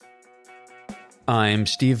I'm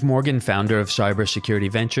Steve Morgan, founder of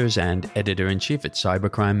Cybersecurity Ventures and editor-in-chief at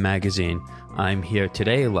Cybercrime Magazine. I'm here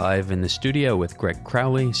today live in the studio with Greg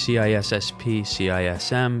Crowley, CISSP,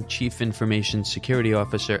 CISM, Chief Information Security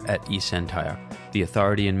Officer at eSentire, the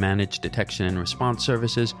authority in managed detection and response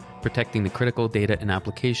services, protecting the critical data and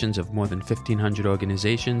applications of more than 1,500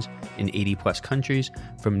 organizations in 80-plus countries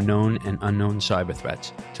from known and unknown cyber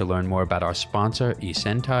threats. To learn more about our sponsor,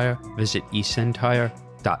 eSentire, visit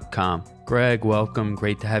eSentire.com. Greg, welcome.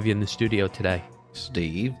 Great to have you in the studio today.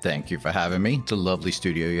 Steve, thank you for having me. It's a lovely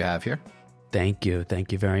studio you have here. Thank you.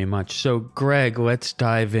 Thank you very much. So, Greg, let's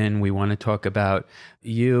dive in. We want to talk about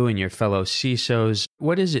you and your fellow CISOs.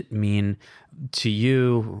 What does it mean to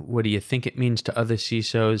you? What do you think it means to other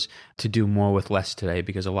CISOs to do more with less today?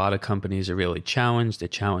 Because a lot of companies are really challenged. They're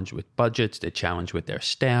challenged with budgets. They're challenged with their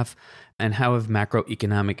staff. And how have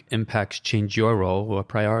macroeconomic impacts changed your role or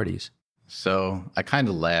priorities? So I kind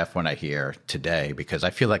of laugh when I hear today because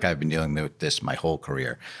I feel like I've been dealing with this my whole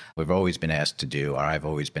career. We've always been asked to do, or I've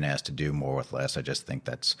always been asked to do more with less. I just think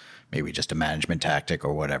that's maybe just a management tactic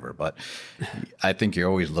or whatever. But I think you're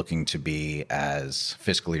always looking to be as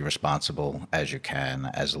fiscally responsible as you can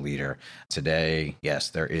as a leader. Today,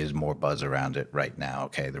 yes, there is more buzz around it right now.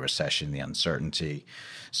 Okay, the recession, the uncertainty.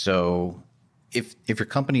 So if your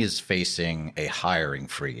company is facing a hiring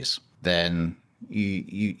freeze, then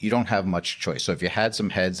you don't have much choice. So if you had some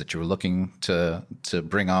heads that you were looking to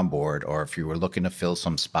bring on board, or if you were looking to fill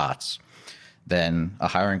some spots, then a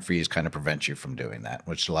hiring freeze kind of prevents you from doing that,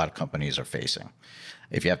 which a lot of companies are facing.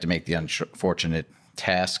 If you have to make the unfortunate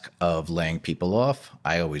task of laying people off,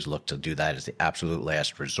 I always look to do that as the absolute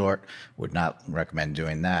last resort. Would not recommend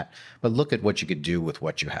doing that. But look at what you could do with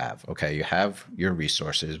what you have. Okay, you have your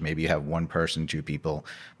resources. Maybe you have one person, two people,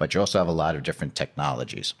 but you also have a lot of different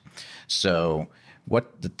technologies. So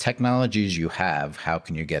what the technologies you have, how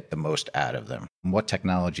can you get the most out of them? What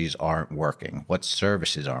technologies aren't working? What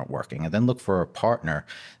services aren't working? And then look for a partner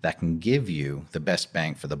that can give you the best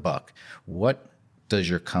bang for the buck. What does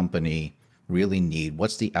your company really need?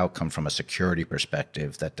 What's the outcome from a security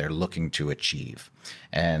perspective that they're looking to achieve?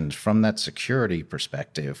 And from that security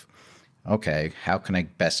perspective, okay, how can I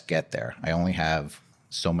best get there? I only have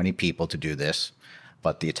so many people to do this,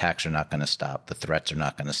 but the attacks are not going to stop. The threats are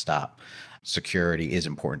not going to stop. Security is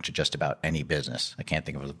important to just about any business. I can't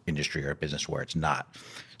think of an industry or a business where it's not.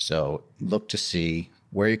 So look to see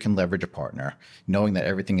where you can leverage a partner, knowing that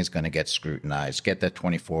everything is going to get scrutinized, get that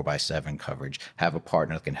 24/7 coverage, have a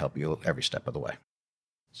partner that can help you every step of the way.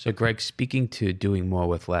 So, Greg, speaking to doing more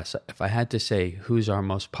with less, if I had to say who's our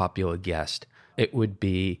most popular guest, it would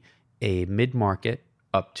be a mid-market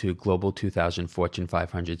up to Global 2000 Fortune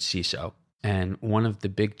 500 CISO. And one of the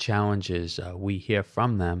big challenges we hear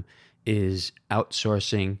from them is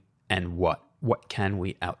outsourcing and what. What can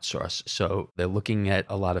we outsource? So they're looking at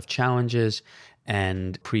a lot of challenges,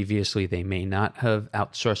 and previously they may not have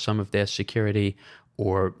outsourced some of their security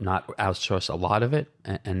or not outsource a lot of it,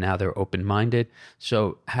 and now they're open-minded.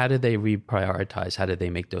 So how do they reprioritize? How do they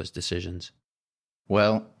make those decisions?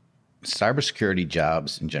 Well, cybersecurity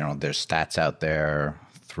jobs in general, there's stats out there,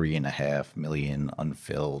 3.5 million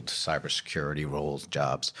unfilled cybersecurity roles,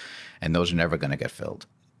 jobs, and those are never going to get filled.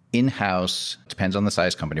 In-house, depends on the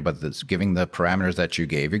size company, but giving the parameters that you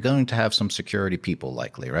gave, you're going to have some security people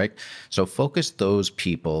likely, right? So focus those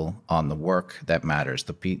people on the work that matters,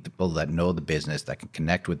 the people that know the business, that can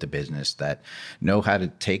connect with the business, that know how to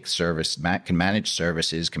take service, can manage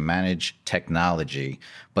services, can manage technology,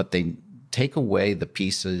 but they take away the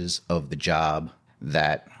pieces of the job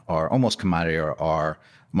that are almost commodity or are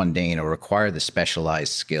mundane or require the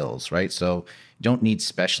specialized skills, right? So you don't need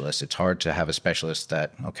specialists. It's hard to have a specialist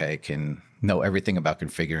that, okay, can know everything about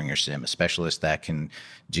configuring your SIEM, a specialist that can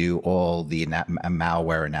do all the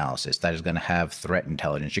malware analysis, that is going to have threat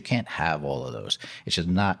intelligence. You can't have all of those. It's just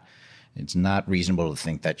not, it's not reasonable to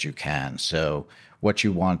think that you can. So what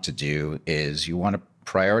you want to do is you want to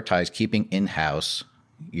prioritize keeping in-house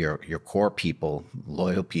your core people,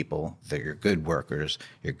 loyal people, that you're good workers,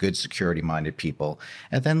 you're good security-minded people,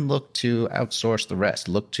 and then look to outsource the rest.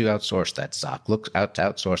 Look to outsource that SOC. Look out to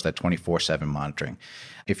outsource that 24/7 monitoring.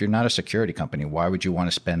 If you're not a security company, why would you want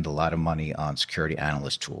to spend a lot of money on security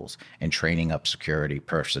analyst tools and training up security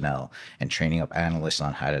personnel and training up analysts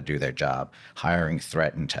on how to do their job, hiring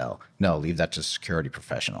threat intel? No, leave that to security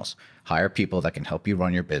professionals. Hire people that can help you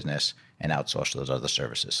run your business and outsource those other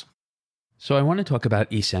services. So I want to talk about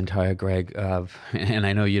eSentire, Greg, and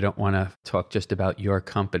I know you don't want to talk just about your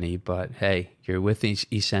company, but hey, you're with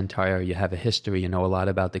eSentire, you have a history, you know a lot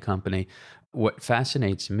about the company. What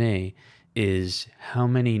fascinates me is how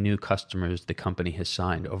many new customers the company has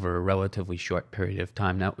signed over a relatively short period of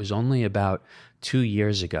time. Now, it was only about 2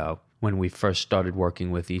 years ago when we first started working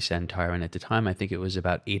with eSendTire, and at the time, I think it was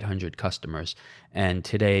about 800 customers. And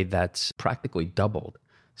today, that's practically doubled.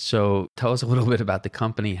 So tell us a little bit about the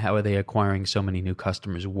company. How are they acquiring so many new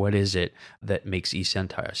customers? What is it that makes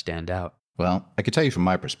eSendTire stand out? Well, I could tell you from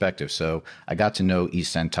my perspective. So I got to know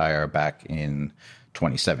eSendTire back in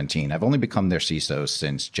 2017. I've only become their CISO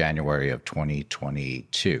since January of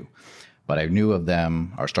 2022, but I knew of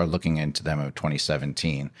them or started looking into them in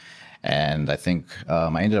 2017. And I think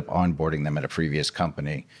I ended up onboarding them at a previous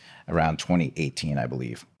company around 2018, I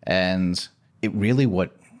believe. And it really,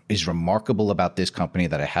 what is remarkable about this company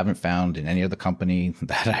that I haven't found in any other company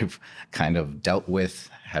that I've kind of dealt with,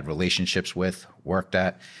 had relationships with, worked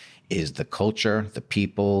at, is the culture, the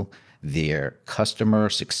people, their customer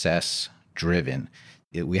success driven.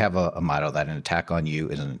 We have a motto that an attack on you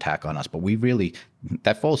is an attack on us, but we really,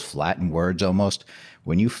 that falls flat in words almost.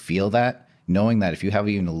 When you feel that, knowing that if you have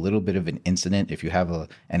even a little bit of an incident, if you have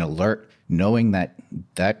an alert, knowing that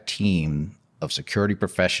that team of security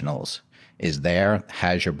professionals is there,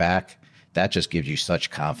 has your back, that just gives you such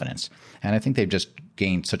confidence. And I think they've just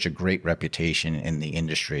gained such a great reputation in the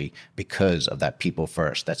industry because of that people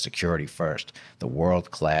first, that security first, the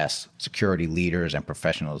world-class security leaders and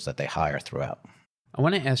professionals that they hire throughout. I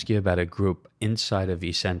want to ask you about a group inside of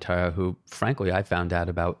eSendTire who, frankly, I found out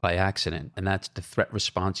about by accident, and that's the Threat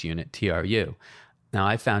Response Unit, TRU. Now,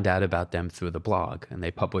 I found out about them through the blog, and they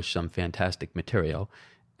published some fantastic material.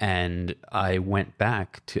 And I went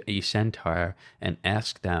back to eSendTire and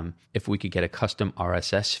asked them if we could get a custom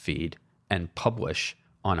RSS feed and publish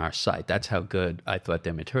on our site. That's how good I thought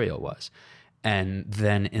their material was. And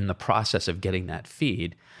then in the process of getting that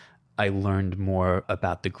feed, I learned more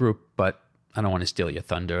about the group, but I don't want to steal your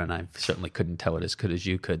thunder, and I certainly couldn't tell it as good as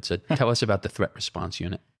you could. So tell us about the Threat Response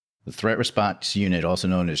Unit. The Threat Response Unit, also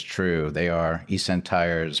known as TRU, they are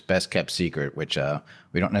eSendTire's best kept secret, which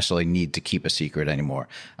we don't necessarily need to keep a secret anymore.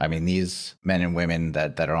 I mean, these men and women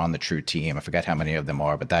that are on the TRU team, I forget how many of them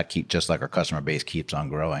are, but that just like our customer base keeps on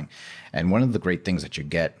growing. And one of the great things that you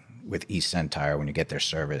get with eSendTire when you get their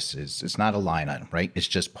service is it's not a line item, right? It's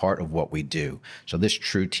just part of what we do. So this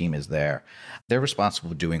TRU team is there. They're responsible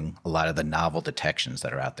for doing a lot of the novel detections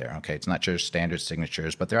that are out there. Okay, it's not just standard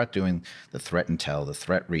signatures, but they're out doing the threat intel, the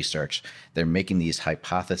threat research. They're making these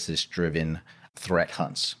hypothesis-driven threat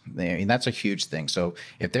hunts. I mean, that's a huge thing. So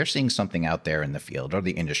if they're seeing something out there in the field or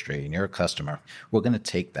the industry and you're a customer, we're going to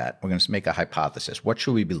take that. We're going to make a hypothesis. What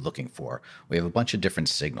should we be looking for? We have a bunch of different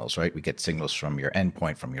signals, right? We get signals from your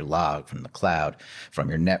endpoint, from your log, from the cloud, from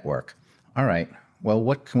your network. All right. Well,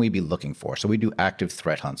 what can we be looking for? So we do active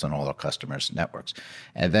threat hunts on all our customers' networks.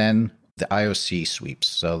 And then the IOC sweeps.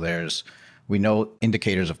 So we know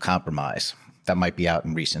indicators of compromise that might be out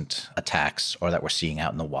in recent attacks or that we're seeing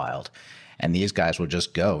out in the wild. And these guys will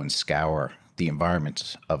just go and scour the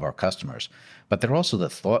environments of our customers. But they're also the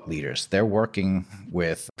thought leaders. They're working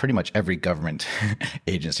with pretty much every government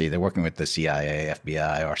agency. They're working with the CIA,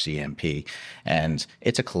 FBI, RCMP, and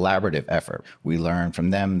it's a collaborative effort. We learn from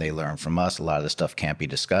them. They learn from us. A lot of the stuff can't be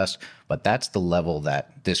discussed, but that's the level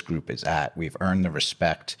that this group is at. We've earned the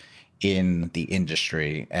respect in the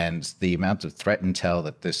industry, and the amount of threat intel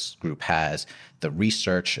that this group has, the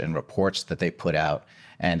research and reports that they put out.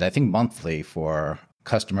 And I think monthly for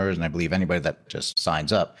customers, and I believe anybody that just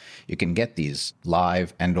signs up, you can get these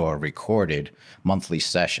live and or recorded monthly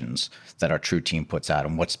sessions that our TRU team puts out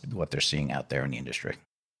and what they're seeing out there in the industry.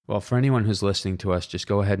 Well, for anyone who's listening to us, just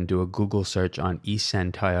go ahead and do a Google search on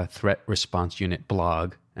eSendTire Threat Response Unit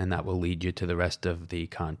blog, and that will lead you to the rest of the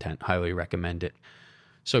content. Highly recommend it.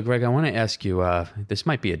 So, Greg, I want to ask you, this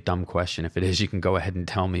might be a dumb question. If it is, you can go ahead and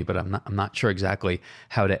tell me, but I'm not sure exactly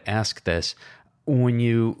how to ask this. When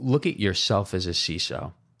you look at yourself as a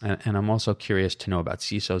CISO, and I'm also curious to know about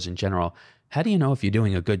CISOs in general, how do you know if you're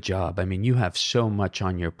doing a good job? I mean, you have so much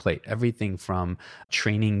on your plate, everything from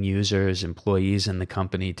training users, employees in the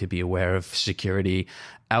company to be aware of security,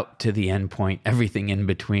 out to the endpoint, everything in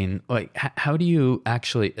between. Like, how do you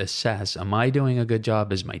actually assess, am I doing a good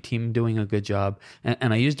job? Is my team doing a good job?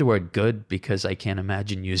 And I use the word good because I can't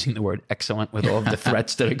imagine using the word excellent with all of the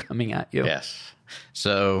threats that are coming at you. Yes.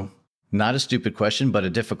 So not a stupid question, but a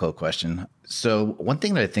difficult question. So one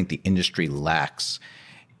thing that I think the industry lacks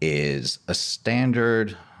is a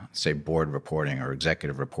standard, say, board reporting or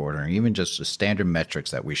executive reporting, or even just the standard metrics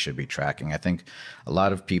that we should be tracking. I think a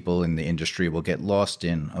lot of people in the industry will get lost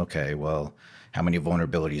in, okay, well, how many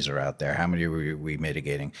vulnerabilities are out there? How many are we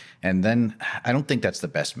mitigating? And then I don't think that's the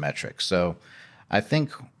best metric. So I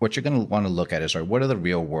think what you're going to want to look at is, all right, what are the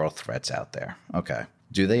real world threats out there? Okay.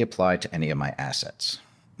 Do they apply to any of my assets?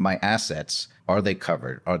 My assets, are they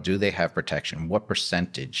covered, or do they have protection? What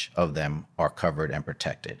percentage of them are covered and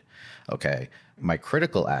protected? Okay. My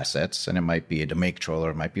critical assets, and it might be a domain controller,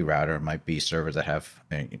 it might be router, it might be servers that have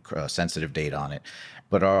sensitive data on it,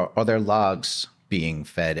 but are there logs being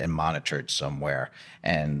fed and monitored somewhere?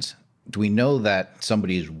 And do we know that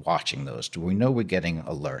somebody is watching those? Do we know we're getting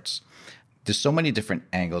alerts? There's so many different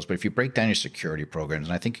angles, but if you break down your security programs,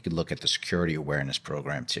 and I think you could look at the security awareness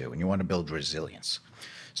program too, and you want to build resilience.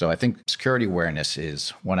 So I think security awareness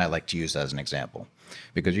is one I like to use as an example,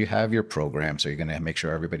 because you have your program, so you're going to make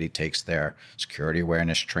sure everybody takes their security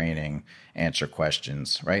awareness training, answer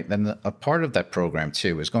questions, right? Then a part of that program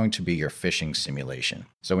too is going to be your phishing simulation.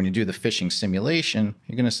 So when you do the phishing simulation,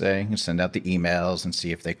 you're going to send out the emails and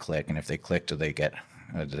see if they click, and if they click, do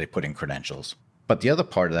they put in credentials? But the other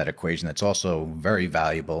part of that equation that's also very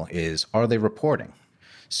valuable is, are they reporting?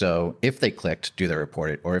 So if they clicked, do they report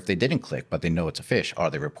it? Or if they didn't click, but they know it's a phish, are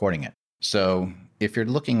they reporting it? So if you're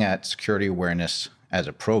looking at security awareness as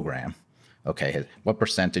a program, okay, what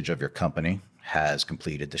percentage of your company has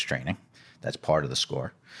completed this training? That's part of the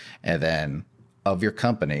score. And then of your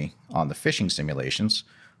company on the phishing simulations,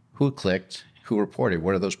 who clicked, who reported,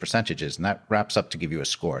 what are those percentages? And that wraps up to give you a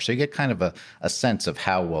score. So you get kind of a sense of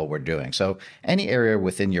how well we're doing. So any area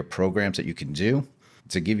within your programs that you can do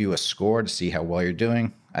to give you a score to see how well you're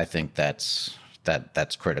doing, I think that's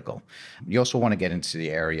critical. You also want to get into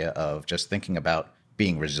the area of just thinking about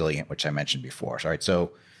being resilient, which I mentioned before. All right,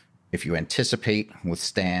 so if you anticipate,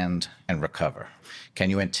 withstand, and recover, can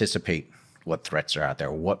you anticipate what threats are out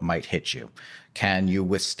there? What might hit you? Can you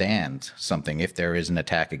withstand something if there is an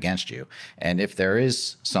attack against you? And if there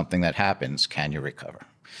is something that happens, can you recover?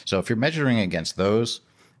 So if you're measuring against those,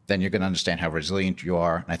 then you're going to understand how resilient you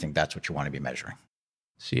are. And I think that's what you want to be measuring.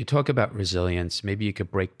 So you talk about resilience. Maybe you could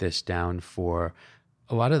break this down for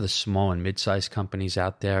a lot of the small and mid-sized companies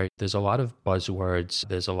out there. There's a lot of buzzwords.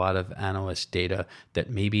 There's a lot of analyst data that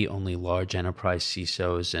maybe only large enterprise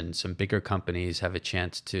CISOs and some bigger companies have a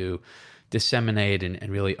chance to disseminate and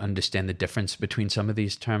really understand the difference between some of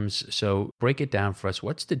these terms. So break it down for us.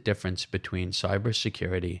 What's the difference between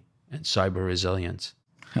cybersecurity and cyber resilience?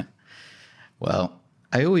 Well,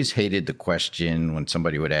 I always hated the question when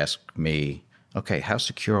somebody would ask me, okay, how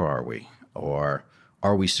secure are we? Or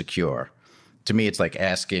are we secure? To me, it's like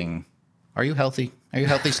asking, are you healthy? Are you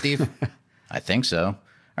healthy, Steve? I think so.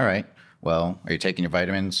 All right. Well, are you taking your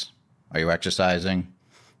vitamins? Are you exercising?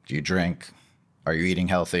 Do you drink? Are you eating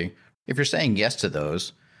healthy? If you're saying yes to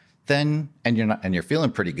those, then and you're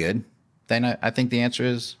feeling pretty good, then I think the answer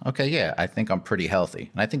is, okay, yeah, I think I'm pretty healthy.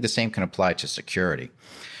 And I think the same can apply to security.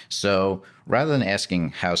 So rather than asking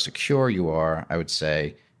how secure you are, I would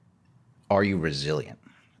say, are you resilient?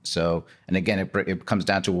 So, and again, it comes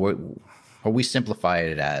down to what we simplify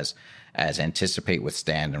it as anticipate,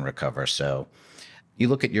 withstand, and recover. So you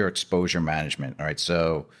look at your exposure management, all right?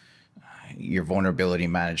 So your vulnerability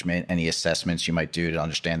management, any assessments you might do to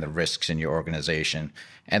understand the risks in your organization,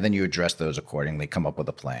 and then you address those accordingly, come up with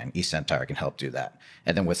a plan. eCentire can help do that.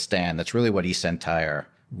 And then withstand, that's really what eCentire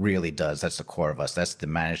really does. That's the core of us. That's the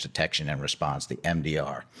managed detection and response, the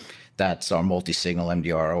MDR. That's our multi-signal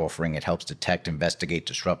MDR offering. It helps detect, investigate,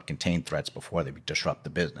 disrupt, contain threats before they disrupt the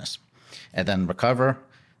business. And then recover,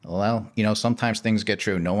 well, sometimes things get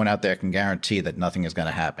true. No one out there can guarantee that nothing is going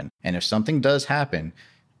to happen. And if something does happen,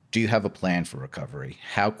 do you have a plan for recovery?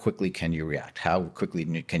 How quickly can you react? How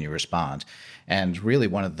quickly can you respond? And really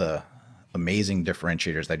one of the amazing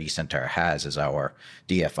differentiators that eCentire has is our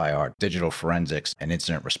DFIR, Digital Forensics and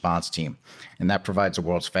Incident Response Team. And that provides the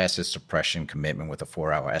world's fastest suppression commitment with a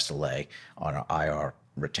 4-hour SLA on our IR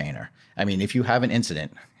retainer. I mean, if you have an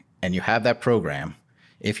incident and you have that program,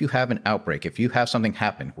 if you have an outbreak, if you have something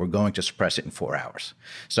happen, we're going to suppress it in 4 hours.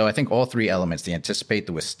 So I think all three elements, the anticipate,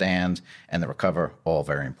 the withstand, and the recover, all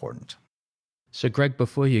very important. So Greg,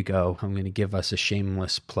 before you go, I'm going to give us a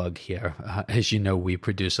shameless plug here. As you know, we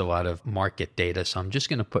produce a lot of market data, so I'm just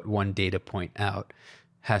going to put one data point out.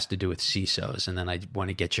 It has to do with CISOs, and then I want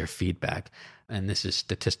to get your feedback. And this is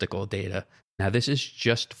statistical data. Now, this is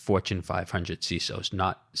just Fortune 500 CISOs,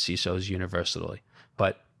 not CISOs universally.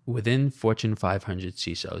 But within Fortune 500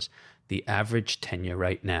 CISOs, the average tenure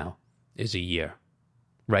right now is a year,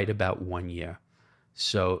 right about 1 year.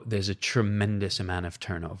 So there's a tremendous amount of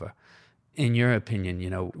turnover. In your opinion,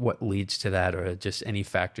 what leads to that, or just any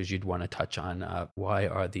factors you'd want to touch on? Why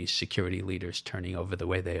are these security leaders turning over the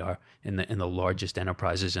way they are in the largest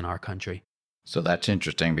enterprises in our country? So that's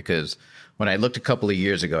interesting, because when I looked a couple of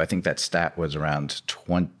years ago, I think that stat was around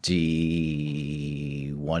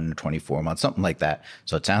 21% 21 to 24 months, something like that.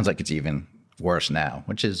 So it sounds like it's even worse now,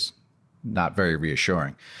 which is not very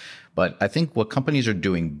reassuring. But I think what companies are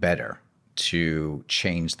doing better to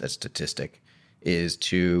change that statistic is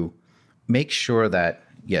to make sure that,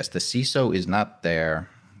 yes, the CISO is not there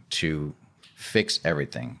to fix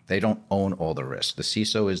everything. They don't own all the risk. The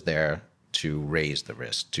CISO is there to raise the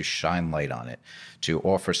risk, to shine light on it, to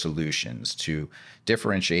offer solutions, to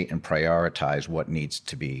differentiate and prioritize what needs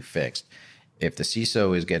to be fixed. If the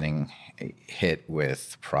CISO is getting hit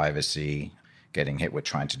with privacy, getting hit with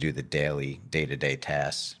trying to do the daily, day-to-day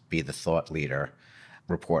tasks, be the thought leader,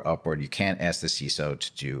 report upward, you can't ask the CISO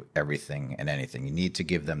to do everything and anything. You need to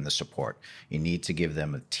give them the support. You need to give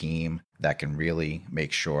them a team that can really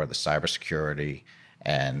make sure the cybersecurity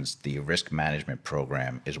and the risk management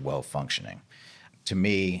program is well functioning. To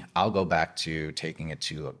me, I'll go back to taking it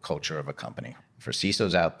to a culture of a company. For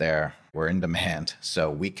CISOs out there, we're in demand, so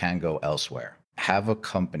we can go elsewhere. Have a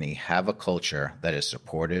company, have a culture that is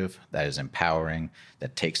supportive, that is empowering,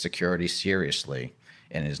 that takes security seriously,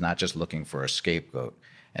 and is not just looking for a scapegoat.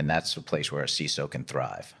 And that's a place where a CISO can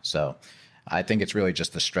thrive. So I think it's really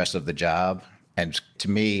just the stress of the job. And to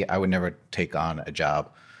me, I would never take on a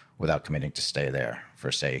job without committing to stay there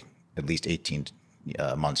for, say, at least 18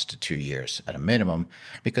 months to 2 years at a minimum,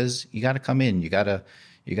 because you got to come in, you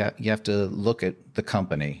have to look at the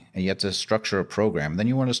company and you have to structure a program. Then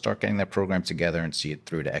you want to start getting that program together and see it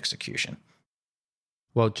through to execution.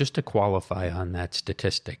 Well, just to qualify on that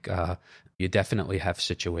statistic, you definitely have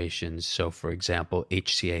situations. So, for example,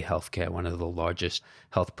 HCA Healthcare, one of the largest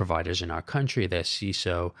health providers in our country, their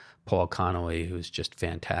CISO, Paul Connolly, who's just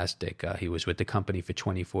fantastic. He was with the company for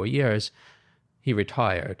 24 years. He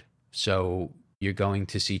retired. So you're going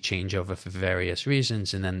to see changeover for various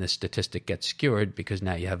reasons. And then the statistic gets skewed because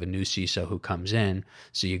now you have a new CISO who comes in.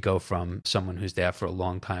 So you go from someone who's there for a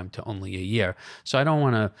long time to only a year. So I don't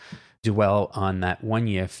want to dwell on that 1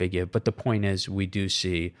 year figure, but the point is we do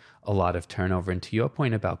see a lot of turnover. And to your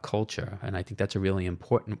point about culture, and I think that's a really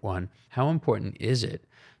important one, how important is it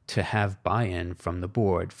to have buy-in from the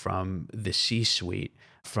board, from the C-suite,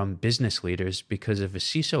 from business leaders? Because if a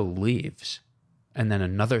CISO leaves and then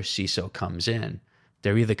another CISO comes in,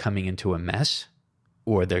 they're either coming into a mess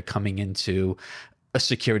or they're coming into a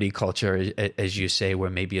security culture, as you say, where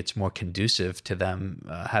maybe it's more conducive to them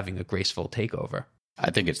having a graceful takeover. I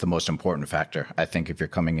think it's the most important factor. I think if you're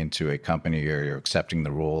coming into a company or you're accepting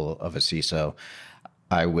the role of a CISO,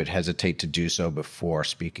 I would hesitate to do so before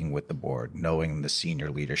speaking with the board, knowing the senior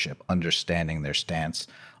leadership, understanding their stance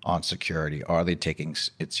on security. Are they taking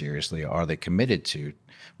it seriously? Are they committed to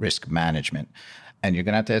risk management? And you're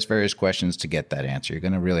going to have to ask various questions to get that answer. You're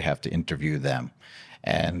going to really have to interview them.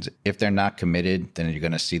 And if they're not committed, then you're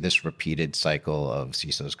going to see this repeated cycle of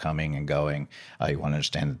CISOs coming and going. You want to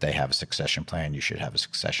understand that they have a succession plan. You should have a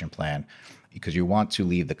succession plan because you want to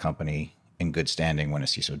leave the company in good standing when a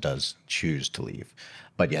CISO does choose to leave.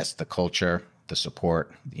 But yes, the culture, the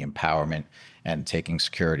support, the empowerment, and taking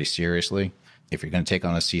security seriously. If you're going to take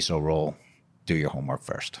on a CISO role, do your homework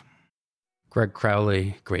first. Greg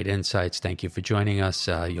Crowley, great insights. Thank you for joining us.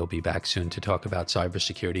 You'll be back soon to talk about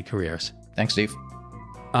cybersecurity careers. Thanks, Steve.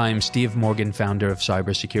 I'm Steve Morgan, founder of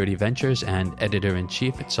Cybersecurity Ventures and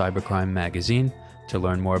editor-in-chief at Cybercrime Magazine. To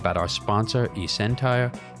learn more about our sponsor,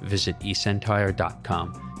 eSentire, visit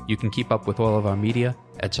eSentire.com. You can keep up with all of our media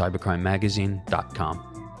at cybercrimemagazine.com.